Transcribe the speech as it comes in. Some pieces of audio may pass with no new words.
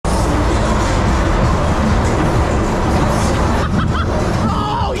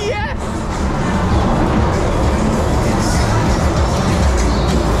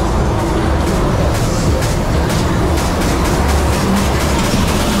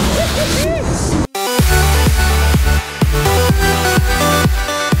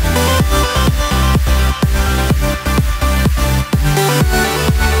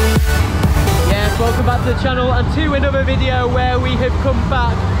to another video where we have come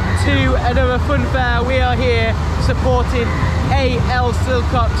back to another fun fair. We are here supporting A L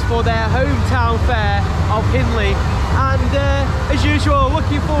Silcocks for their hometown fair of Hindley, and as usual,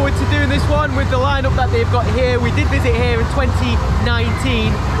 looking forward to doing this one with the lineup that they've got here. We did visit here in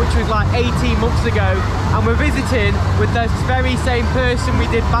 2019, which was like 18 months ago, and we're visiting with this very same person we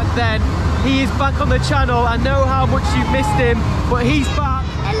did back then. He is back on the channel. I know how much you've missed him, but he's back.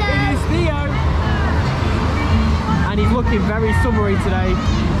 Hello. It is Theo, and he's looking very summery today.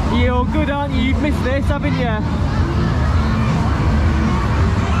 You're good, aren't you? You've missed this, haven't you?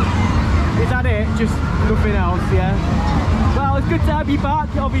 Is that it? Just nothing else, yeah? Well, it's good to have you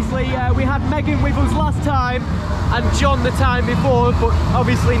back. Obviously, we had Megan with us last time and John the time before, but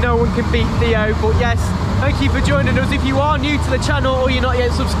obviously no one can beat Theo. But yes, thank you for joining us. If you are new to the channel or you're not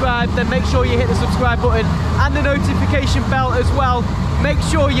yet subscribed, then make sure you hit the subscribe button and the notification bell as well. Make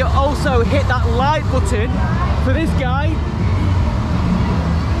sure you also hit that like button for this guy.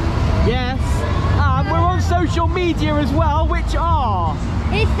 Yes, and we're on social media as well, which are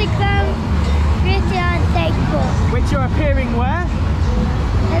Instagram, Twitter and Facebook. Which are appearing where?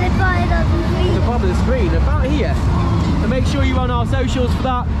 At the bottom of the screen. The bottom of the screen, about here. So make sure you're on our socials for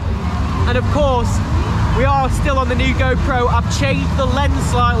that. And of course, we are still on the new GoPro. I've changed the lens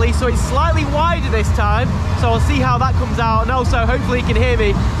slightly, so it's slightly wider this time. So I'll see how that comes out. And also, hopefully you can hear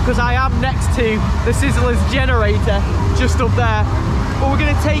me, because I am next to the Sizzler's generator, just up there. But we're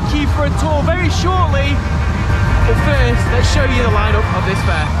going to take you for a tour very shortly. But first, let's show you the lineup of this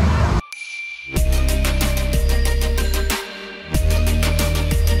fair.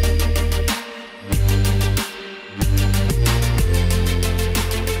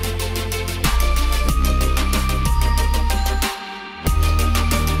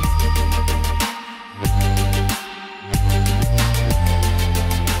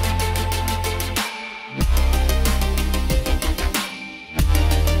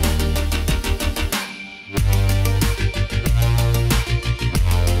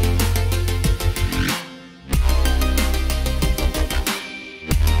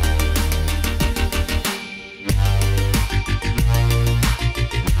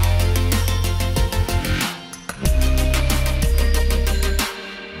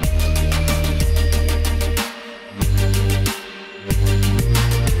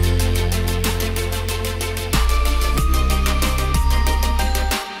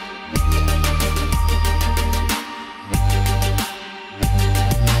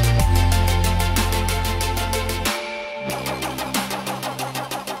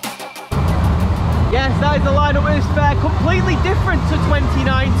 Yes, that is the lineup of this fair, completely different to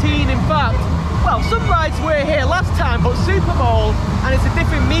 2019. In fact, well, some rides were here last time, but Super Bowl, and it's a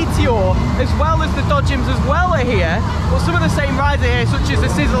different Meteor, as well as the Dodgems as well are here. But some of the same rides are here, such as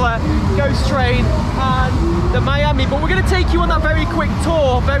the Sizzler, Ghost Train, and the Miami. But we're going to take you on that very quick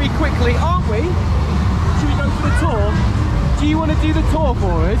tour, very quickly, aren't we? Should we go for the tour? Do you want to do the tour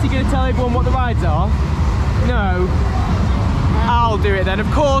for us? Are you going to tell everyone what the rides are? No. I'll do it then. Of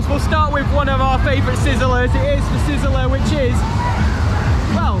course, we'll start with one of our favourite Sizzlers. It is the Sizzler, which is,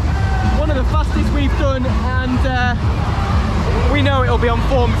 well, one of the fastest we've done, and we know it'll be on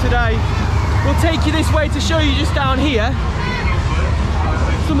form today. We'll take you this way to show you just down here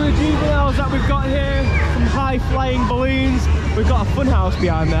some of the juveniles that we've got here, some high-flying balloons. We've got a fun house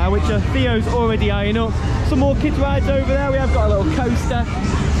behind there, which Theo's already eyeing up. Some more kids rides over there. We have got a little coaster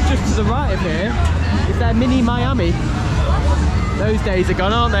just to the right of here. It's their mini Miami. Those days are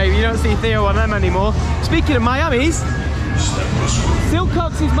gone, aren't they? You don't see Theo on them anymore. Speaking of Miamis,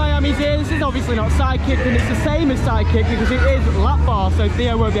 Silcocks is Miami's here. This is obviously not Sidekick, and it's the same as Sidekick because it is lap bar, so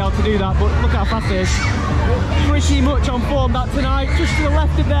Theo won't be able to do that, but look how fast it is. Pretty much on form that tonight. Just to the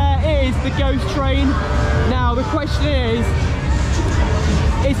left of there is the Ghost Train. Now the question is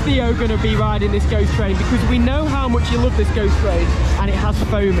Theo going to be riding this Ghost Train? Because we know how much you love this Ghost Train, and it has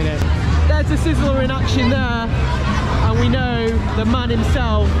foam in it. There's the Sizzler in action there. And we know the man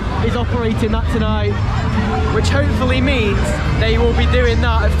himself is operating that tonight, which hopefully means they will be doing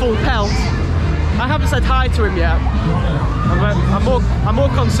that at full pelt. I haven't said hi to him yet. I'm more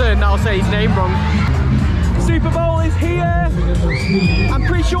concerned that I'll say his name wrong. Super Bowl is here. I'm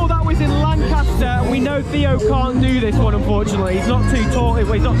pretty sure that was in Lancaster, and we know Theo can't do this one, unfortunately. He's not too tall,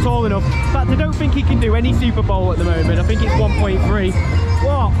 well, he's not tall enough. In fact, I don't think he can do any Super Bowl at the moment. I think it's 1.3.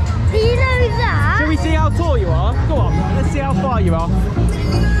 What? Do you know that? Shall we see how tall you are? Go on, let's see how far you are.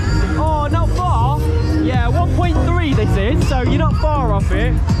 Oh, not far. Yeah, 1.3 this is, so you're not far off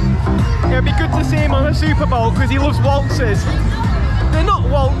it. It'll be good to see him on a Super Bowl because he loves waltzers. They're not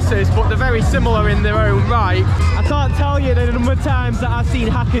waltzers, but they're very similar in their own right. I can't tell you the number of times that I've seen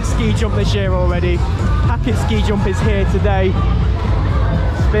Hackett ski jump this year already. market ski jump is here today.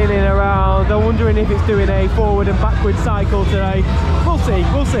 Spinning around. I'm wondering if it's doing a forward and backward cycle today. We'll see,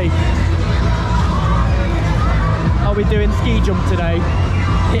 we'll see. Are we doing ski jump today?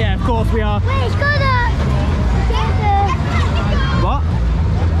 Yeah, of course we are. Wait, it's got a... What?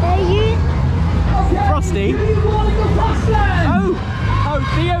 Frosty? Oh,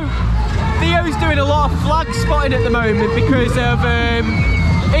 Theo's doing a lot of flag spotting at the moment because of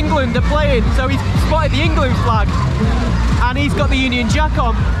England are playing, so he's spotted the England flag and he's got the Union Jack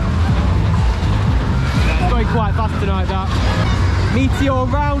on. It's going quite fast tonight, that. Meteor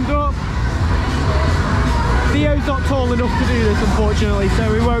roundup. Theo's not tall enough to do this, unfortunately,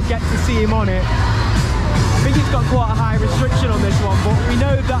 so we won't get to see him on it. I think it's got quite a high restriction on this one, but we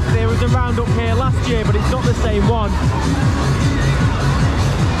know that there was a roundup here last year, but it's not the same one.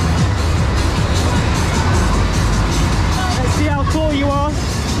 Let's see how tall you are.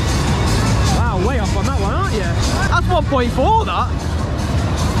 Wow, way off on that one, aren't you? That's 1.4, that.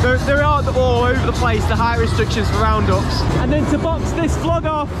 There are all over the place, the height restrictions for roundups. And then to box this vlog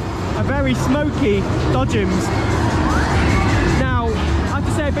off, a very smoky Dodgems. Now, I have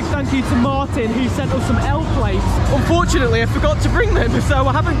to say a big thank you to Martin, who sent us some L plates. Unfortunately, I forgot to bring them, so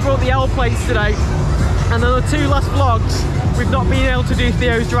I haven't brought the L plates today. And on the 2 last vlogs, we've not been able to do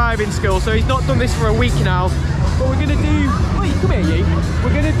Theo's driving school, so he's not done this for a week now. But we're gonna do, wait, come here you.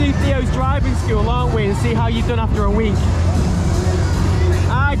 We're gonna do Theo's driving school, aren't we, and see how you've done after a week.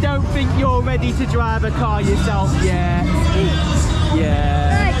 I don't think you're ready to drive a car yourself yet.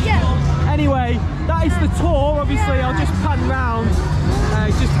 Yeah. Anyway, that is the tour. Obviously, I'll just pan round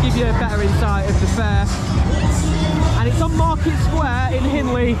just to give you a better insight of the fair. And it's on Market Square in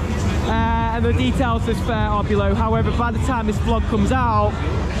Hindley, and the details of this fair are below. However, by the time this vlog comes out,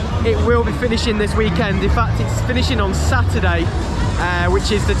 it will be finishing this weekend. In fact, it's finishing on Saturday,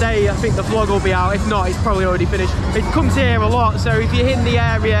 which is the day I think the vlog will be out. If not, it's probably already finished. It comes here a lot, so if you're in the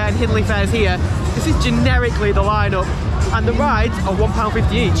area and Hindley Fair's here, this is generically the lineup. And the rides are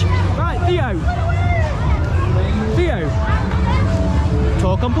 £1.50 each. Right, Theo. Theo.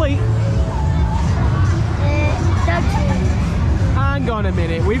 Tour complete. Hang on a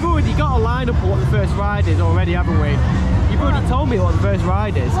minute. We've already got a lineup of what the first ride is already, haven't we? You've already told me what the first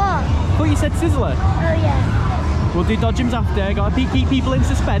ride is. What? I thought you said Sizzler. Oh yeah. We'll do Dodgems after. Got to keep people in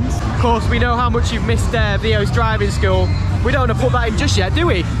suspense. Of course, we know how much you've missed Theo's driving school. We don't want to put that in just yet, do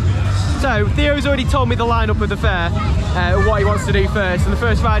we? So, Theo's already told me the lineup of the fair, what he wants to do first, and the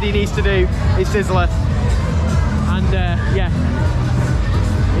first ride he needs to do is Sizzler. And yeah,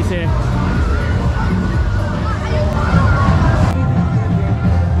 it's here.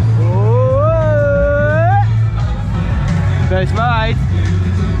 Whoa. First ride.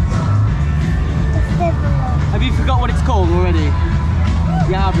 Have you forgot what it's called already?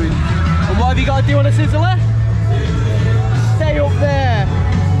 You haven't. And what have you got to do on a Sizzler? Stay up there.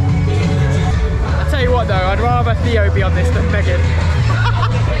 Tell you what though, I'd rather Theo be on this than Megan.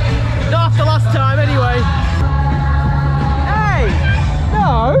 Not after last time anyway. Hey!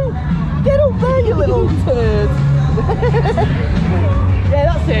 No! Get up there, you little turd! Yeah,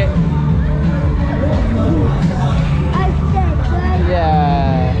 that's it.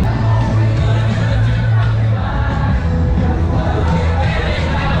 Yeah.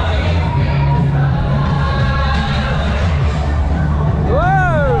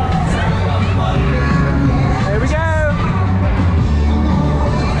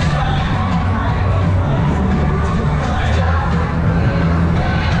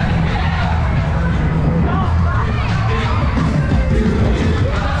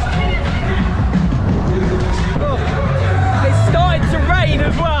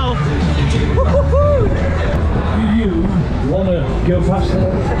 Go faster.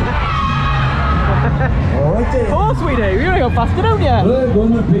 Alright then. Of course we do. You want to go faster, don't you? We're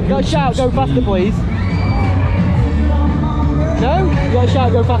gonna pick Got to shout, go faster, please. No? You got to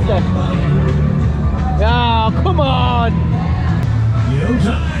shout, go faster. Oh, come on. Yo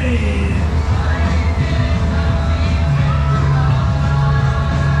time.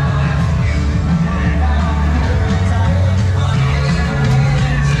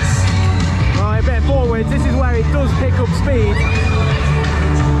 Right, a bit forwards. This is where it does pick up speed.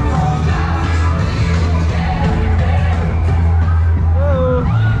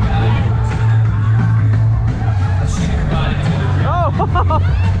 There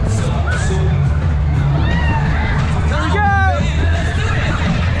we go!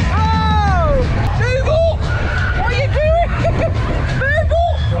 Oh!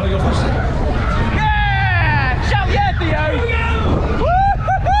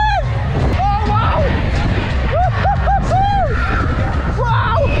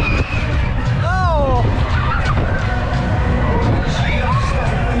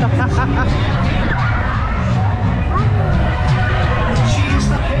 The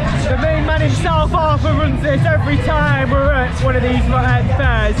main man himself, Arthur, runs this every time we're at one of these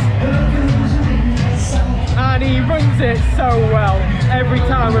fairs. And he runs it so well, every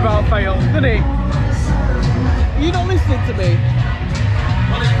time without fail, doesn't he? Are you not listening to me?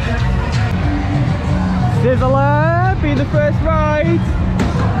 Sizzler, being the first ride.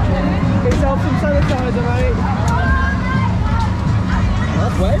 Get yourself some sanitizer, mate.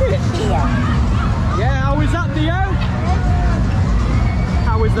 That's weird, isn't it? Yeah, how was that, Theo?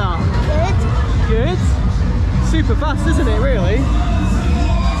 How was that? Good. Good? Super fast, isn't it, really?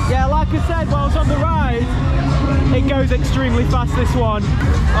 Yeah, like I said, while I was on the ride, it goes extremely fast, this one.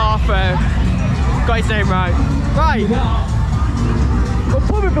 Arthur. Got his name right. Right. We'll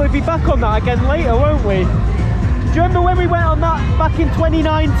probably be back on that again later, won't we? Do you remember when we went on that back in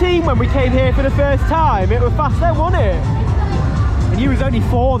 2019 when we came here for the first time? It was fast then, wasn't it? And you was only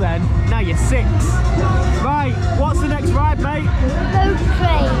 4 then, now you're 6. Right, what's the next ride, mate? The ghost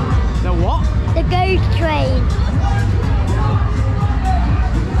train. The what? The ghost train.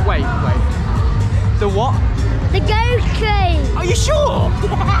 Wait. The what? The ghost train. Are you sure?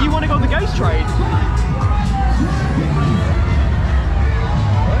 You want to go on the ghost train?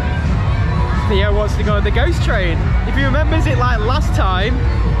 Theo wants to go on the ghost train. If he remembers it like last time,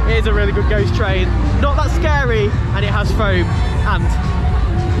 it is a really good ghost train. Not that scary, and it has foam. And it's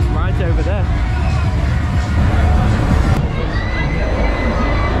right over there.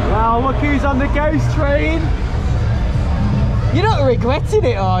 Now look who's on the ghost train. You're not regretting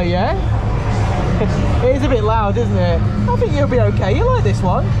it, are you? It is a bit loud, isn't it? I think you'll be okay. You like this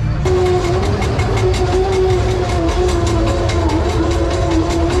one?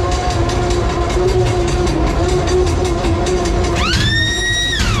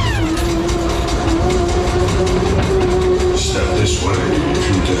 Step this way if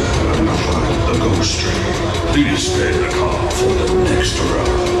you dare and find the ghost train. Please stay in the car for the next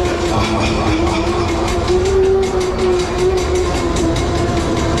ride.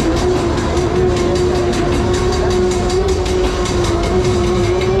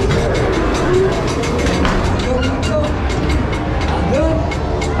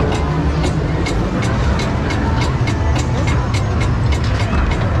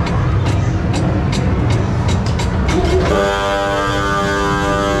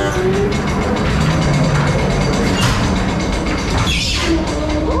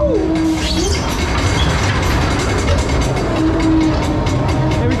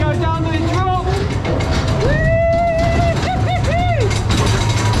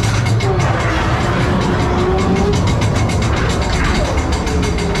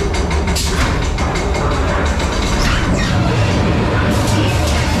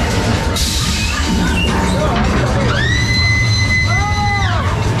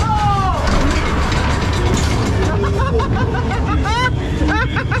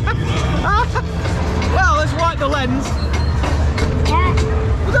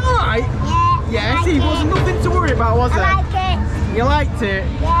 You liked it?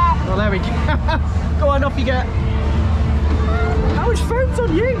 Yeah. Well, there we go. Go on, off you get. How much foam's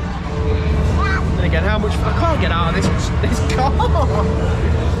on you? Yeah. And again, how much? I can't get out of this car.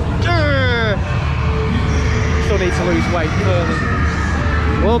 Still need to lose weight further.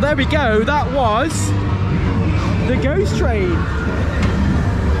 Well, there we go. That was the ghost train.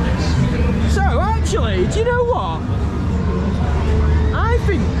 So, actually, do you know what? I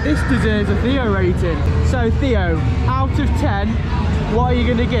think this deserves a Theo rating. So Theo, out of 10, what are you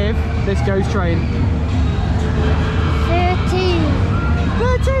going to give this ghost train? 13.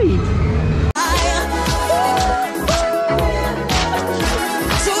 13?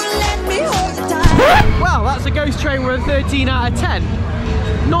 Well, that's a ghost train with a 13 out of 10.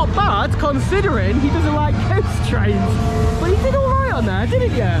 Not bad, considering he doesn't like ghost trains. But you did alright on there,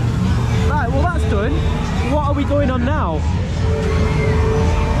 didn't you? Right, well that's done. What are we going on now?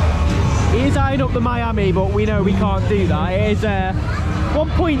 He is eyeing up the Miami, but we know we can't do that. It is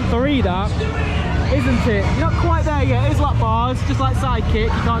 1.3 that, isn't it? You're not quite there yet. It is lap bars, just like Sidekick. You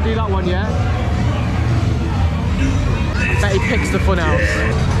can't do that one yet. I bet he picks the Funhouse.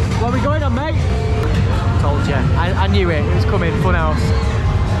 Where are we going on, mate? Told you. I knew it. It was coming. Funhouse.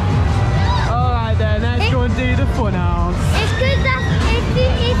 Alright then, let's go and do the Funhouse. It's good that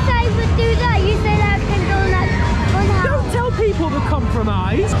if I would do that, you said I can go like Funhouse. Don't tell people to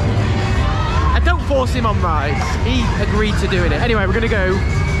compromise. I don't force him on rides. He agreed to doing it. Anyway, we're going to go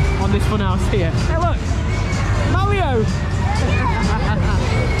on this Funhouse here. Hey, look! Mario!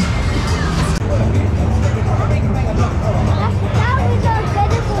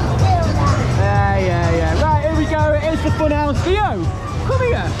 Yeah. Right, here we go. It's the Funhouse. Theo, come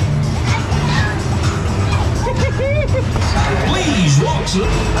here. Please, Watson.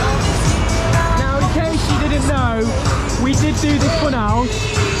 Now, in case you didn't know, we did do this fun house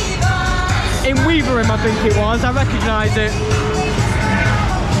in Wigan, I think it was. I recognise it.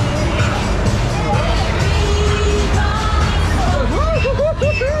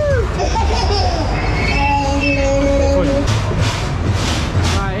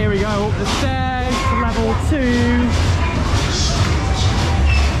 Right, here we go. Up the stairs to level 2.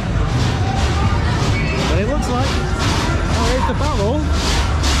 What it looks like. Oh, here's the barrel.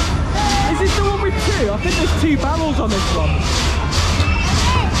 Is this the one with 2? I think there's 2 barrels on this one.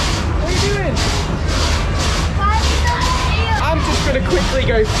 What are you doing? I'm just going to quickly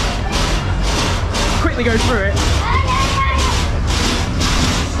go through it.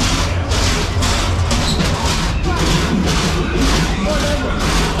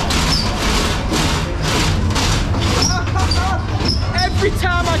 Every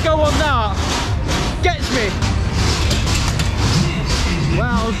time I go on that, gets me.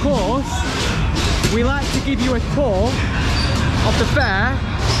 Well, of course, we like to give you a tour of the fair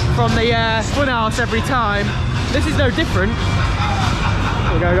from the fun house every time. This is no different.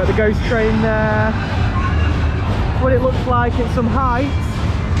 There we go, got the ghost train there. What it looks like at some height.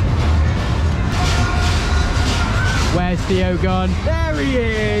 Where's Theo gone? There he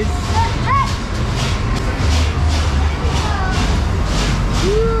is!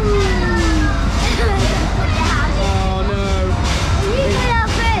 Oh no.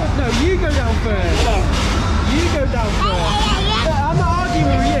 No, you go down first. You go down first. I'm not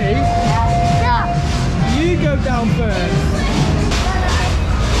arguing with you. You go down first.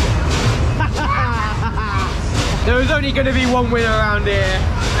 There's only going to be one winner around here,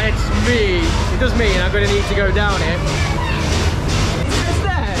 and it's me. It does mean I'm going to need to go down it. Is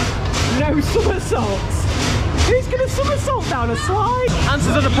there no somersaults? Who's going to somersault down a slide?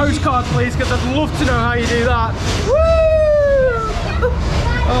 Answers on a postcard, please, because I'd love to know how you do that. Woo!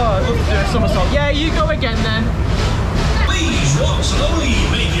 Oh, I'd love to do a somersault. Yeah, you go again then. Please walk slowly,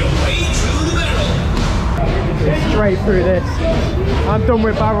 make your way through the barrel. Straight through this. I'm done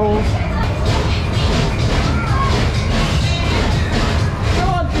with barrels. Go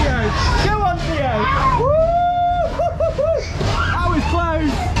on, Theo. Go on, Theo. Woo! That was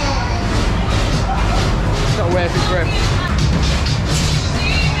close. Not worth it for him.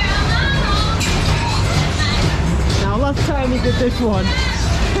 Now, last time he did this one,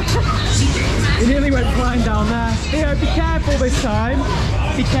 he nearly went flying down there. Theo, be careful this time.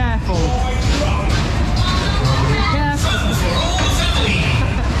 Be careful. Be careful.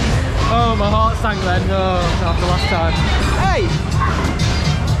 Oh, my heart sank then. Oh, after last time. Hey!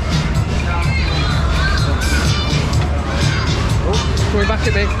 Oh, coming back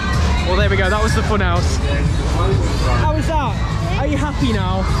at me. Well, there we go. That was the fun house. How was that? Are you happy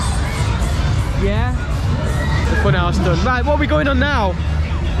now? Yeah? The fun house done. Right, what are we going on now?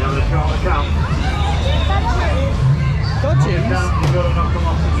 Dodgems? You've got to knock them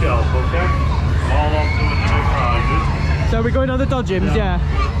off the shelf, okay? All of them are new prizes. So we're going on the Dodgems, yeah?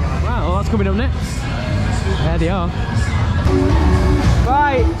 Wow, well, that's coming up next. There they are.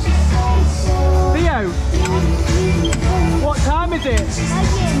 Right. Theo, what time is it?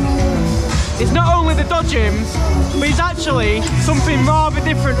 It's not only the Dodgems, but it's actually something rather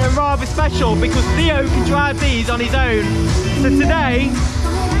different and rather special because Theo can drive these on his own. So today,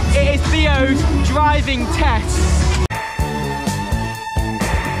 it is Theo's driving test.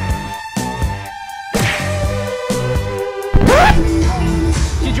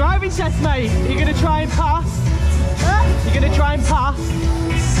 It's your driving test, mate. You're going to try and pass? You're going to try and pass?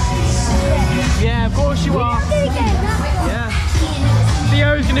 Yeah, of course you are. Yeah.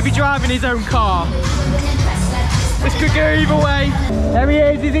 Theo's going to be driving his own car. This could go either way. There he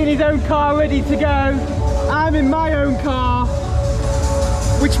is, he's in his own car ready to go. I'm in my own car,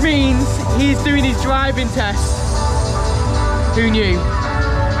 which means he's doing his driving test. Who knew?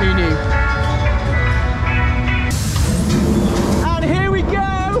 Who knew? And here we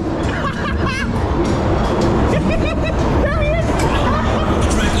go! There he is!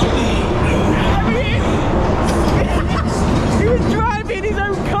 There he is! He was driving his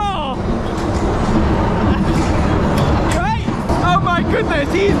own car! Right? Oh my goodness,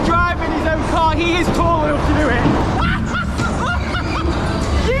 he is driving his own car. He is tall enough to do it.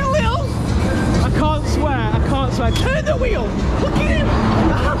 You little... I can't swear, I can't swear. Turn the wheel! Look at him!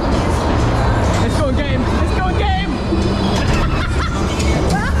 Let's go and get him! Let's go and get him!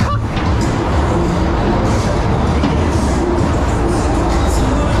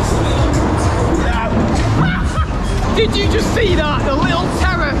 Did you just see that? The little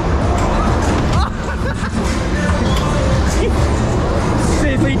terror!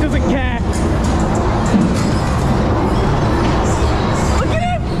 Seriously, he doesn't care.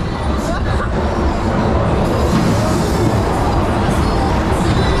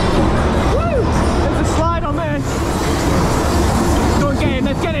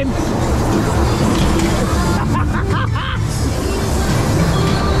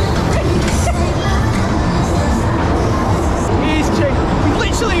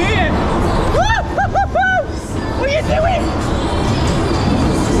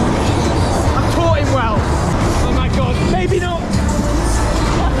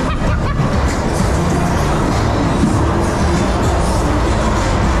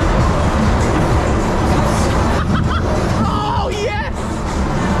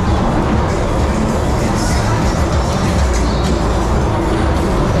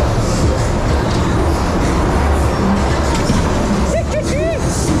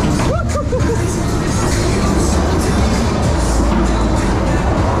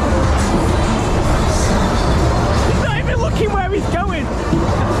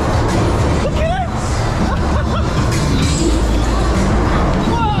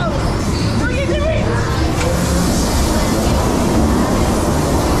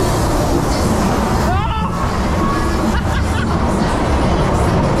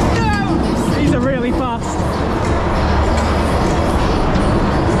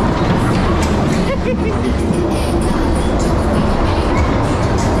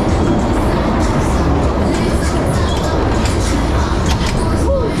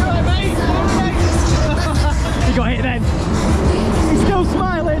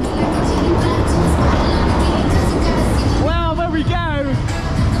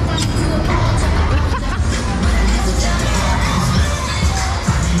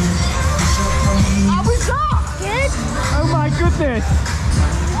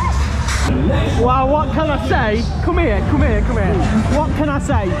 Well, what can I say? Come here. What can I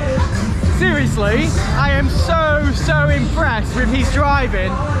say? Seriously, I am so impressed with his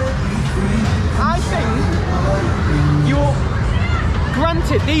driving. I think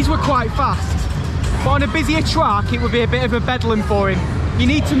granted, these were quite fast, but on a busier track, it would be a bit of a bedlam for him. You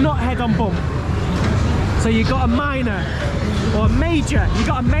need to not head on bump. So you got a minor or a major. You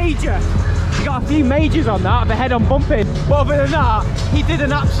got a few majors on that, the head on bumping. But other than that, he did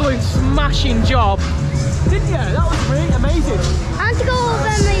an absolute smashing job. Didn't you? That was really amazing. I want to go over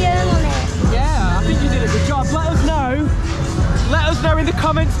my ear on it. Yeah, I think you did a good job. Let us know in the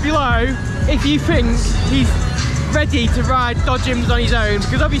comments below if you think he's ready to ride dodgems on his own,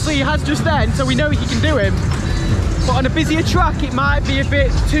 because obviously he has just then, so we know he can do him. But on a busier track, it might be a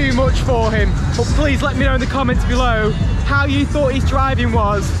bit too much for him. But please let me know in the comments below how you thought his driving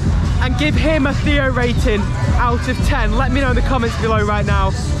was, and give him a Theo rating out of 10. Let me know in the comments below right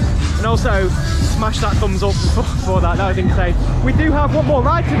now. And also, smash that thumbs up for that was insane. We do have one more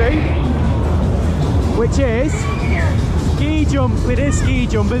ride to do, which is ski jump. It is ski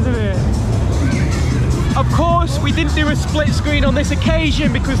jump, isn't it? Of course, we didn't do a split screen on this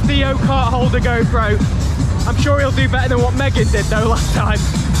occasion because Theo can't hold a GoPro. I'm sure he'll do better than what Megan did though last time.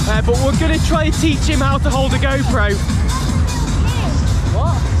 But we're going to try to teach him how to hold a GoPro.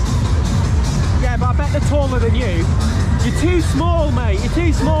 What? Yeah, but I bet they're taller than you. You're too small, mate. You're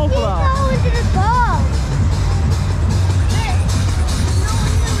too small for that.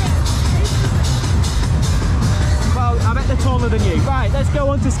 Well, I bet they're taller than you. Right, let's go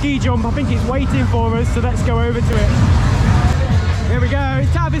on to ski jump. I think it's waiting for us, so let's go over to it. Here we go.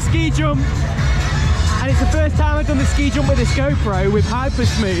 It's time for ski jump. And it's the first time I've done the ski jump with this GoPro with Hyper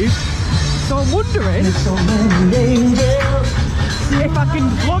Smooth. So I'm wondering if I can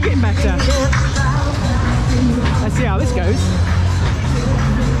vlog it better. Let's see how this goes.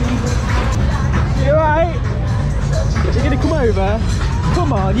 You alright? You're gonna come over?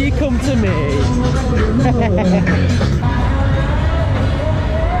 Come on, you come to me.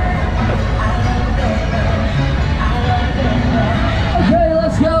 Okay,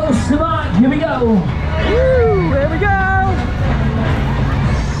 let's go, Smart. Here we go. Woo, here we go.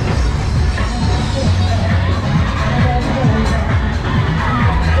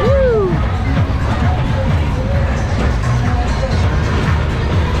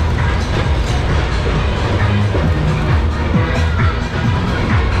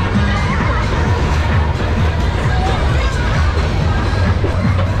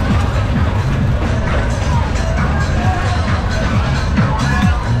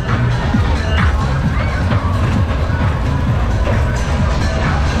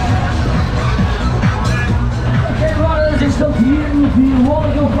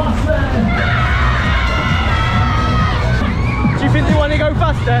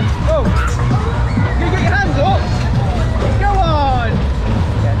 Oh, can you get your hands up? Go on!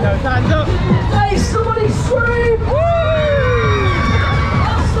 Get those hands up. Hey, somebody scream! Woo!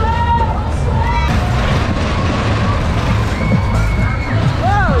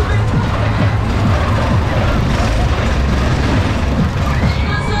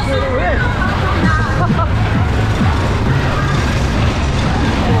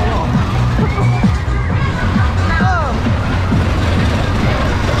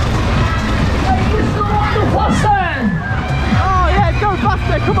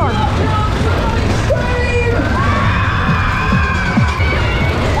 Come on!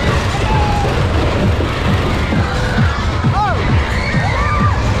 Oh!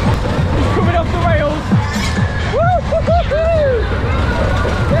 He's coming off the rails! Woo!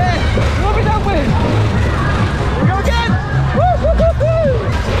 Yeah! Rub it up with him! Here we go again! Woo!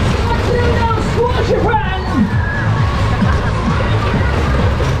 Squash your friend!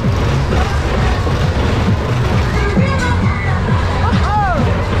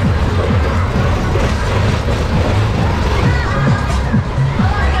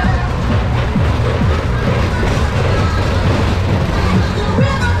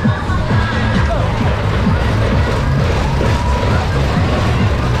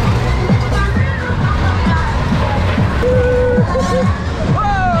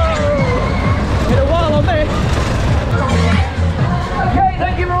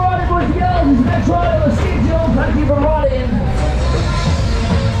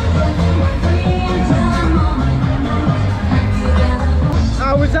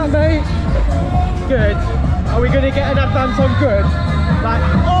 How was that, mate? Good. Are we going to get an advance on good? Like,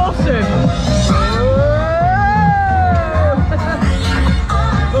 awesome!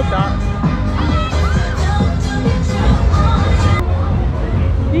 Love that.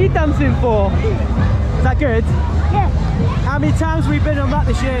 What are you dancing for? Is that good? Yeah. How many times have we been on that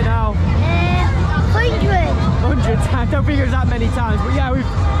this year now? 100. 100. I don't think it was that many times, but yeah, we've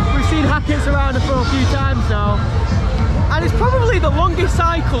seen Hackett's around for a few times now. And it's probably the longest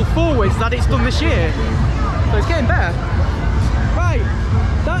cycle forwards that it's done this year. So it's getting better. Right,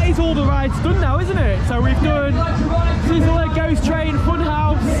 that is all the rides done now, isn't it? So we've done Sizzler, Ghost Train,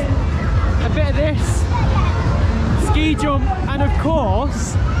 Funhouse, a bit of this, ski jump, and of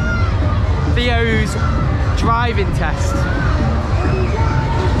course, Theo's driving test.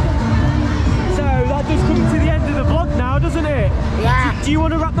 So that does come to the end of the vlog now, doesn't it? Yeah. Do you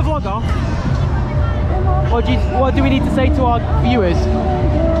want to wrap the vlog off? Or what do we need to say to our viewers?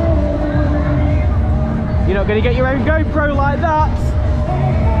 You're not going to get your own GoPro like that.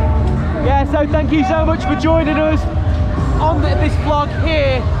 Yeah, so thank you so much for joining us on this vlog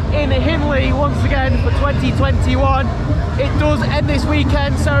here in Hindley once again for 2021. It does end this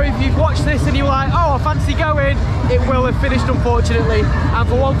weekend, so if you've watched this and you're like, oh, I fancy going, it will have finished unfortunately. And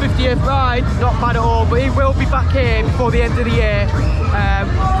for 150th ride, not bad at all, but it will be back here before the end of the year.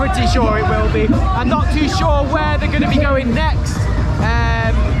 Pretty sure it will be. I'm not too sure where they're going to be going next.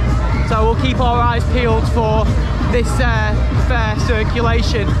 So we'll keep our eyes peeled for this fair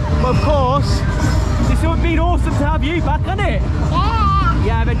circulation. But of course, this would have been awesome to have you back, hasn't it? Yeah.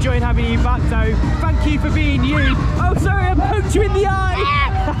 Yeah, I've enjoyed having you back, so thank you for being you. Oh, sorry, I poked you in the eye.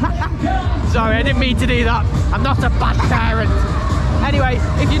 Sorry, I didn't mean to do that. I'm not a bad parent. Anyway,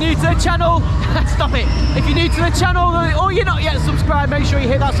 if you're new to the channel, stop it. If you're new to the channel or you're not yet subscribed, make sure you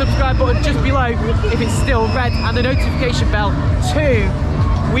hit that subscribe button just below if it's still red and the notification bell too.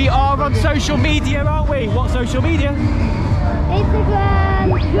 We are on social media, aren't we? What social media?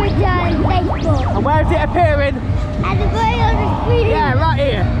 Instagram, Twitter, and Facebook. And where is it appearing? At the very on the screen. Yeah, right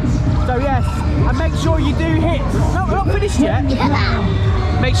here. So yes, and make sure you do hit, no, we're not finished yet.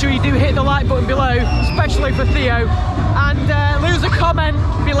 Make sure you do hit the like button below, especially for Theo. And leave us a comment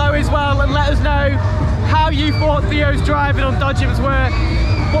below as well and let us know how you thought Theo's driving on Dodgems were.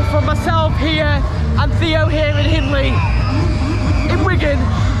 But from myself here and Theo here in Hindley, in Wigan,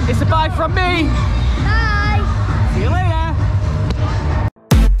 it's a bye from me.